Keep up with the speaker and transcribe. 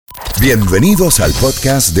Bienvenidos al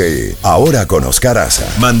podcast de Ahora con Oscar Haza.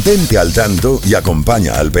 Mantente al tanto y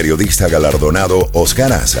acompaña al periodista galardonado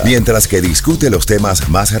Oscar Haza mientras que discute los temas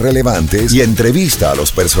más relevantes y entrevista a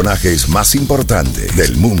los personajes más importantes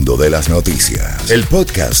del mundo de las noticias. El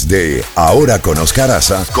podcast de Ahora con Oscar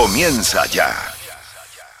Haza comienza ya.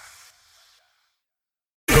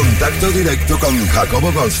 Contacto directo con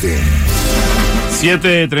Jacobo Goldstein.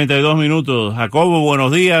 7:32 minutos. Jacobo,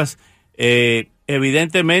 buenos días.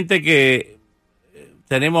 Evidentemente que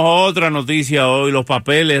tenemos otra noticia hoy, los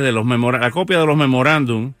papeles de la copia de los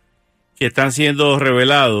memorándum que están siendo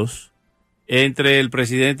revelados entre el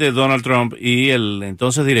presidente Donald Trump y el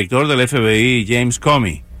entonces director del FBI, James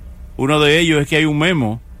Comey. Uno de ellos es que hay un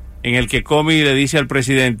memo en el que Comey le dice al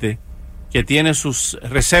presidente que tiene sus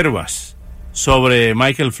reservas sobre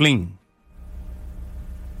Michael Flynn.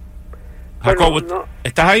 Jacobo, bueno, no,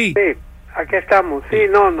 ¿estás ahí? Sí, aquí estamos. Sí,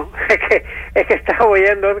 no. Es que estaba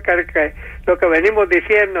oyendo, Oscar, que lo que venimos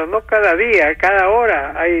diciendo, no cada día, cada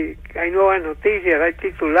hora hay nuevas noticias, hay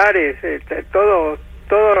titulares, todo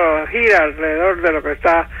gira alrededor de lo que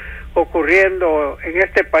está ocurriendo en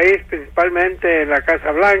este país, principalmente en la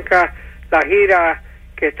Casa Blanca, la gira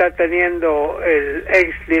que está teniendo el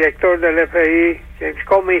ex director del FBI, James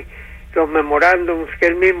Comey, los memorándums que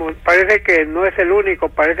él mismo, parece que no es el único,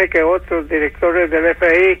 parece que otros directores del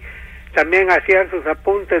FBI también hacían sus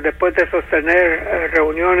apuntes después de sostener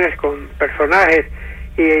reuniones con personajes,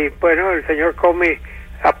 y bueno, el señor Comey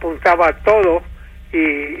apuntaba todo,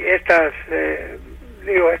 y estas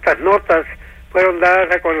notas fueron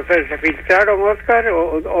dadas a conocer. ¿Se filtraron, Oscar,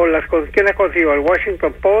 o quién las consiguió? ¿El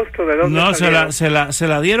Washington Post o de dónde? No, se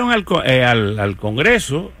la dieron al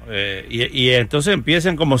Congreso, y entonces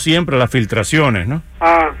empiezan como siempre las filtraciones, ¿no?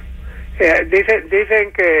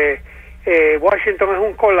 Dicen que Washington es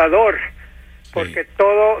un colador, porque sí,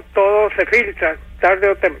 todo se filtra tarde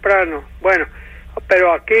o temprano. Bueno,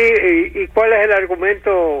 pero aquí, ¿y cuál es el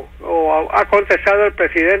argumento? ¿O ha contestado el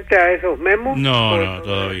presidente a esos memos? No,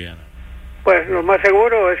 todavía no. Pues lo más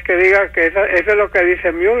seguro es que diga que eso es lo que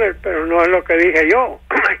dice Mueller, pero no es lo que dije yo,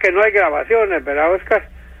 que no hay grabaciones, ¿verdad, Oscar?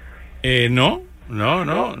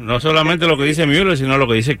 No solamente lo que dice Mueller, sino lo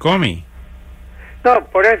que dice Comey. No,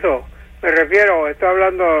 por eso me refiero, estoy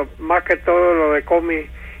hablando más que todo lo de Comey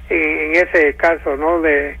en ese caso, ¿no?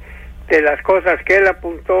 De las cosas que él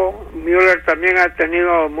apuntó. Mueller también ha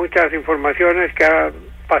tenido muchas informaciones que ha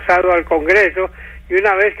pasado al Congreso, y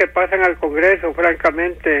una vez que pasan al Congreso,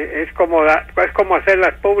 francamente, es como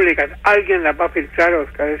hacerlas públicas. Alguien las va a filtrar,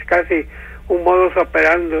 Oscar. Es casi un modus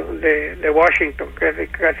operandi de Washington, que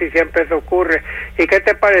casi siempre eso ocurre. ¿Y qué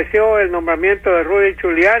te pareció el nombramiento de Rudy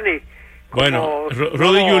Giuliani? Bueno,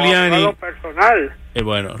 Rudy Giuliani, personal.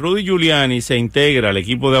 Rudy Giuliani se integra al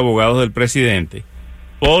equipo de abogados del presidente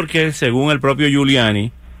porque, según el propio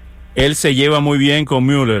Giuliani, él se lleva muy bien con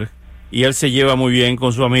Mueller y él se lleva muy bien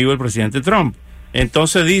con su amigo el presidente Trump.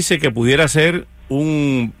 Entonces dice que pudiera ser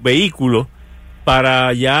un vehículo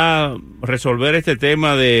para ya resolver este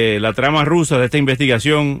tema de la trama rusa, de esta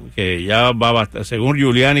investigación que ya va, según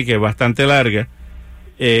Giuliani, que es bastante larga,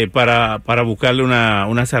 para buscarle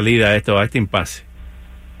una salida a este impasse.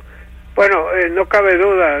 Bueno, no cabe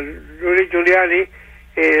duda, Rudy Giuliani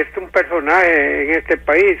es un personaje en este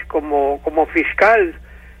país como fiscal.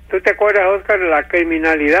 ¿Tú te acuerdas, Oscar, de la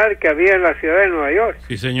criminalidad que había en la ciudad de Nueva York?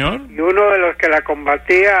 Sí, señor. Y uno de los que la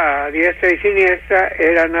combatía a diestra y siniestra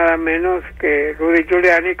era nada menos que Rudy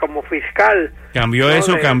Giuliani como fiscal. Cambió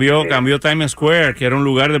eso, cambió Times Square, que era un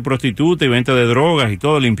lugar de prostituta y venta de drogas y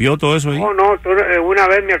todo, limpió todo eso ahí. No, una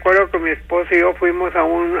vez me acuerdo que mi esposo y yo fuimos a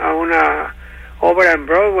una obra en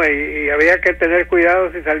Broadway y había que tener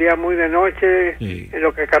cuidado si salía muy de noche, sí, en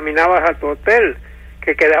lo que caminabas a tu hotel,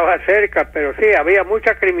 que quedaba cerca, pero sí, había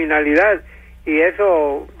mucha criminalidad, y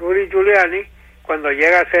eso Rudy Giuliani, cuando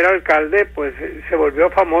llega a ser alcalde, pues se volvió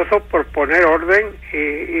famoso por poner orden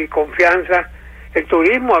y confianza. El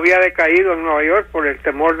turismo había decaído en Nueva York por el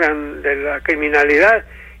temor de la criminalidad,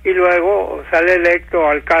 y luego sale electo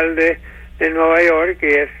alcalde de Nueva York, y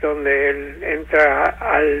es donde él entra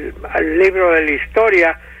al libro de la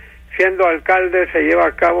historia. Siendo alcalde se lleva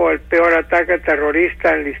a cabo el peor ataque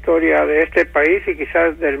terrorista en la historia de este país y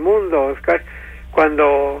quizás del mundo, Oscar,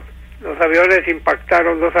 cuando los aviones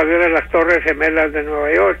impactaron, 2 aviones en las Torres Gemelas de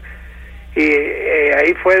Nueva York, y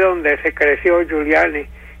ahí fue donde se creció Giuliani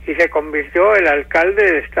y se convirtió el alcalde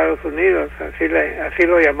de Estados Unidos, así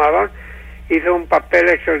lo llamaban. Hizo un papel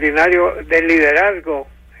extraordinario de liderazgo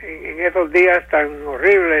en esos días tan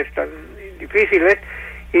horribles, tan difíciles.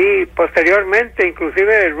 Y posteriormente,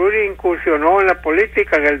 inclusive, Rudy incursionó en la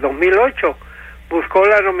política en el 2008, buscó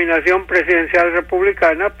la nominación presidencial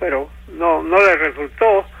republicana, pero no le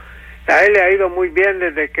resultó, A él le ha ido muy bien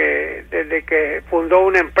desde que fundó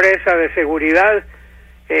una empresa de seguridad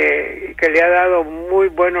que le ha dado muy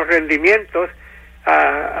buenos rendimientos.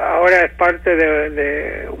 Ahora es parte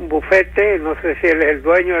de un bufete, no sé si él es el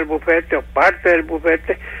dueño del bufete o parte del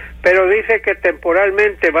bufete, pero dice que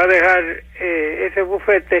temporalmente va a dejar ese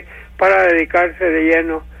bufete para dedicarse de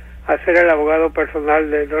lleno a ser el abogado personal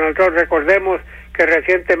de Donald Trump. Recordemos que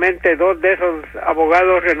recientemente 2 de esos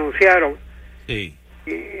abogados renunciaron. Sí.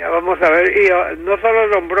 Y vamos a ver, y no solo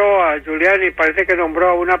nombró a Giuliani, parece que nombró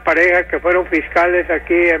a una pareja que fueron fiscales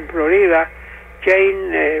aquí en Florida,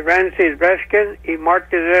 Jane Rancis Reskin y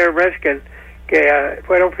Martin Reskin, que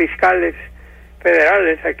fueron fiscales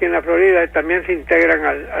federales aquí en la Florida, y también se integran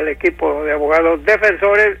al equipo de abogados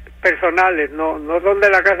defensores personales, no son de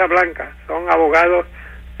la Casa Blanca, son abogados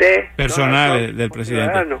personales del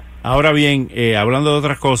presidente. Ahora bien, hablando de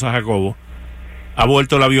otras cosas, Jacobo, ha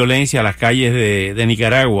vuelto la violencia a las calles de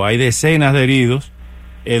Nicaragua. Hay decenas de heridos.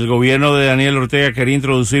 El gobierno de Daniel Ortega quería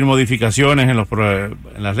introducir modificaciones en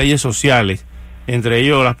las leyes sociales, entre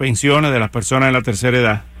ellos las pensiones de las personas de la tercera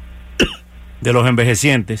edad, de los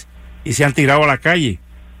envejecientes, y se han tirado a la calle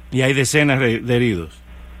y hay decenas de heridos.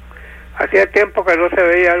 Hacía tiempo que no se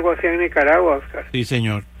veía algo así en Nicaragua, Oscar. Sí,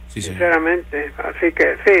 señor. Sí, sinceramente. Así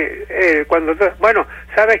que sí, bueno,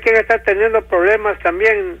 ¿sabes quién está teniendo problemas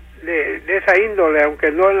también de esa índole,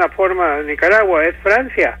 aunque no en la forma de Nicaragua? Es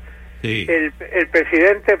Francia. Sí. El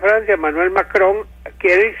presidente de Francia, Emmanuel Macron,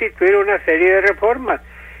 quiere instituir una serie de reformas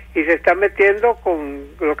y se está metiendo con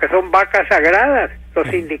lo que son vacas sagradas, los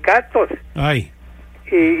sindicatos. Ay.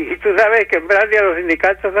 Y tú sabes que en Francia los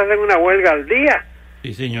sindicatos hacen una huelga al día.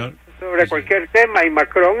 Sí, señor. Sobre cualquier tema, y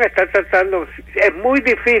Macron está tratando. Es muy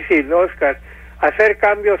difícil, Oscar, hacer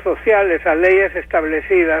cambios sociales a leyes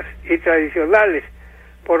establecidas y tradicionales,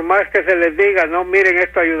 por más que se les diga, no, miren,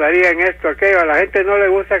 esto ayudaría en esto, aquello. A la gente no le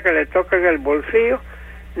gusta que le toquen el bolsillo,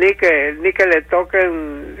 ni que le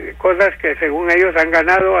toquen cosas que según ellos han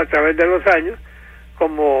ganado a través de los años,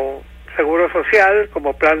 como seguro social,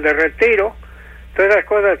 como plan de retiro. Todas esas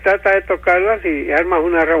cosas trata de tocarlas y arma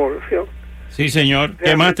una revolución. Sí, señor.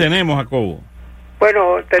 ¿Qué más tenemos, Jacobo?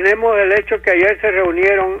 Bueno, tenemos el hecho que ayer se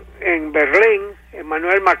reunieron en Berlín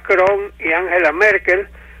Emmanuel Macron y Angela Merkel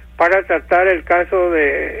para tratar el caso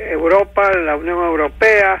de Europa, la Unión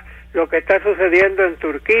Europea, lo que está sucediendo en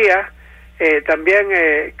Turquía. También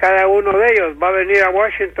cada uno de ellos va a venir a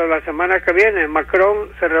Washington la semana que viene. Macron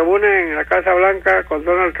se reúne en la Casa Blanca con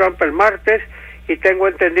Donald Trump el martes y tengo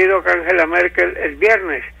entendido que Angela Merkel el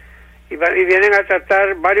viernes. Y vienen a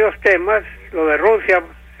tratar varios temas, lo de Rusia,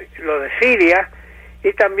 lo de Siria,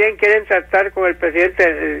 y también quieren tratar con el presidente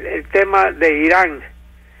el tema de Irán.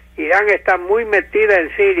 Irán está muy metida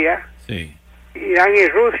en Siria. Sí. Irán y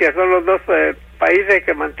Rusia son los dos países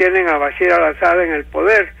que mantienen a Bashir al-Assad en el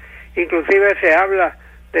poder. Inclusive se habla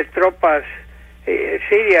de tropas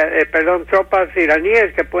tropas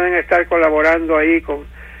iraníes que pueden estar colaborando ahí con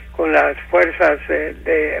las fuerzas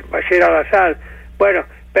de Bashir al-Assad. Bueno,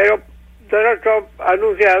 pero Donald Trump ha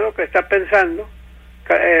anunciado que está pensando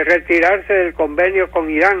retirarse del convenio con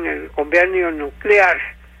Irán, el convenio nuclear.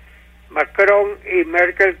 Macron y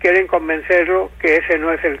Merkel quieren convencerlo que ese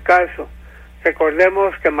no es el caso.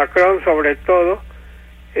 Recordemos que Macron, sobre todo,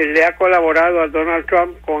 le ha colaborado a Donald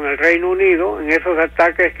Trump con el Reino Unido en esos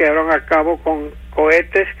ataques que llevaron a cabo con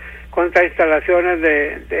cohetes contra instalaciones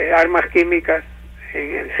de armas químicas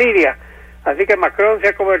en Siria. Así que Macron se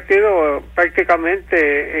ha convertido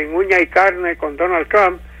prácticamente en uña y carne con Donald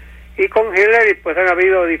Trump, y con Hillary pues han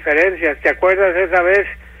habido diferencias. ¿Te acuerdas esa vez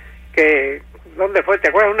dónde fue? ¿Te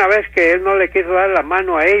acuerdas una vez que él no le quiso dar la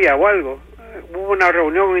mano a ella o algo? Hubo una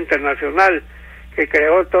reunión internacional que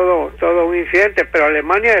creó todo un incidente, pero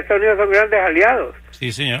Alemania y Estados Unidos son grandes aliados.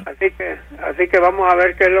 Sí, señor. Así que vamos a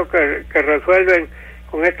ver qué es lo que resuelven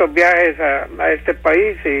con estos viajes a este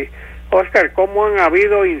país. Y Oscar, ¿cómo han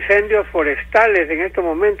habido incendios forestales en estos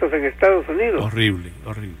momentos en Estados Unidos? Horrible.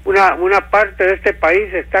 Una parte de este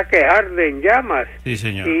país está que arde en llamas. Sí,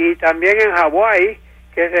 señor. Y también en Hawái,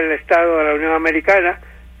 que es el estado de la Unión Americana,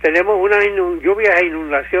 tenemos unas lluvias e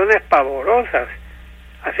inundaciones pavorosas.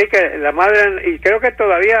 Así que y creo que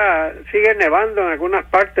todavía sigue nevando en algunas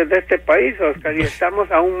partes de este país, Oscar, y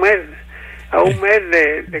estamos a un mes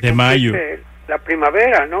de mayo. La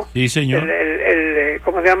primavera, ¿no? Sí, señor.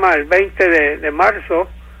 ¿Cómo se llama? El 20 de marzo.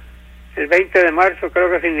 El 20 de marzo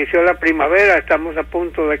creo que se inició la primavera, estamos a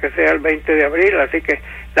punto de que sea el 20 de abril, así que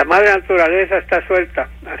la madre naturaleza está suelta,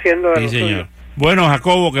 haciendo de lo suyo. Señor. Bueno,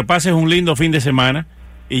 Jacobo, que pases un lindo fin de semana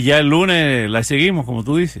y ya el lunes la seguimos, como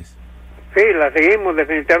tú dices. Sí, la seguimos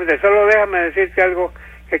definitivamente. Solo déjame decirte algo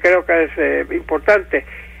que creo que es importante.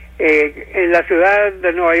 en la ciudad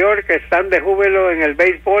de Nueva York están de júbilo en el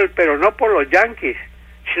béisbol, pero no por los Yankees,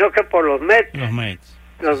 sino que por los Mets. Los Mets.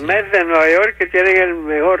 Los Sí. Mets de Nueva York, que tienen el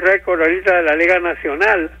mejor récord ahorita de la Liga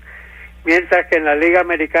Nacional, mientras que en la Liga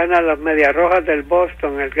Americana los Medias Rojas del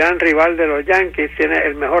Boston, el gran rival de los Yankees, tiene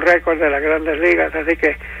el mejor récord de las Grandes Ligas. Así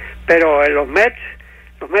que, pero los Mets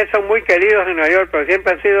son muy queridos en Nueva York, pero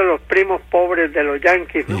siempre han sido los primos pobres de los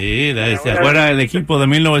Yankees, ¿no? Sí, ¿se acuerda del equipo de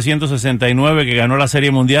 1969 que ganó la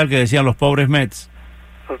Serie Mundial que decían los pobres Mets?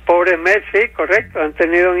 Los pobres Mets, sí, correcto, han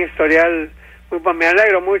tenido un historial muy bueno. Me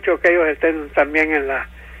alegro mucho que ellos estén también en la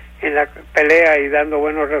pelea y dando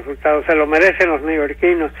buenos resultados. Se lo merecen los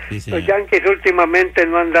neoyorquinos. Sí, los Yankees últimamente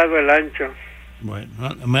no han dado el ancho. Bueno,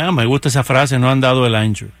 me gusta esa frase, no han dado el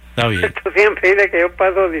ancho. Está bien. Esto siempre dice que yo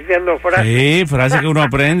paso diciendo frases. Sí, frase que uno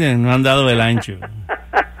aprende, no han dado el ancho.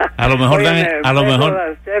 A lo mejor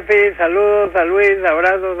a Steffi, saludos a Luis,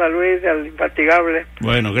 abrazos a Luis, al infatigable.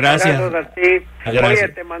 Bueno, gracias. Abrazos a ti. Gracias. Oye,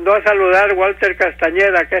 te mandó a saludar Walter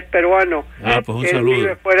Castañeda, que es peruano. Pues un Él saludo.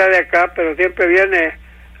 vive fuera de acá, pero siempre viene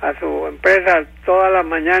a su empresa todas las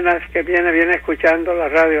mañanas que viene escuchando la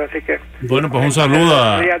radio, así que... Bueno, pues un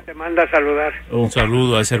saludo te manda a saludar. Un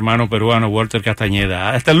saludo a ese hermano peruano, Walter Castañeda.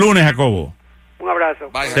 Hasta el lunes, Jacobo. Un abrazo.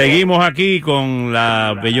 Bye. Seguimos aquí con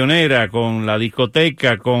la bellonera, con la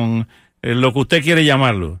discoteca, con lo que usted quiere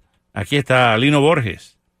llamarlo. Aquí está Lino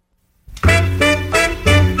Borges.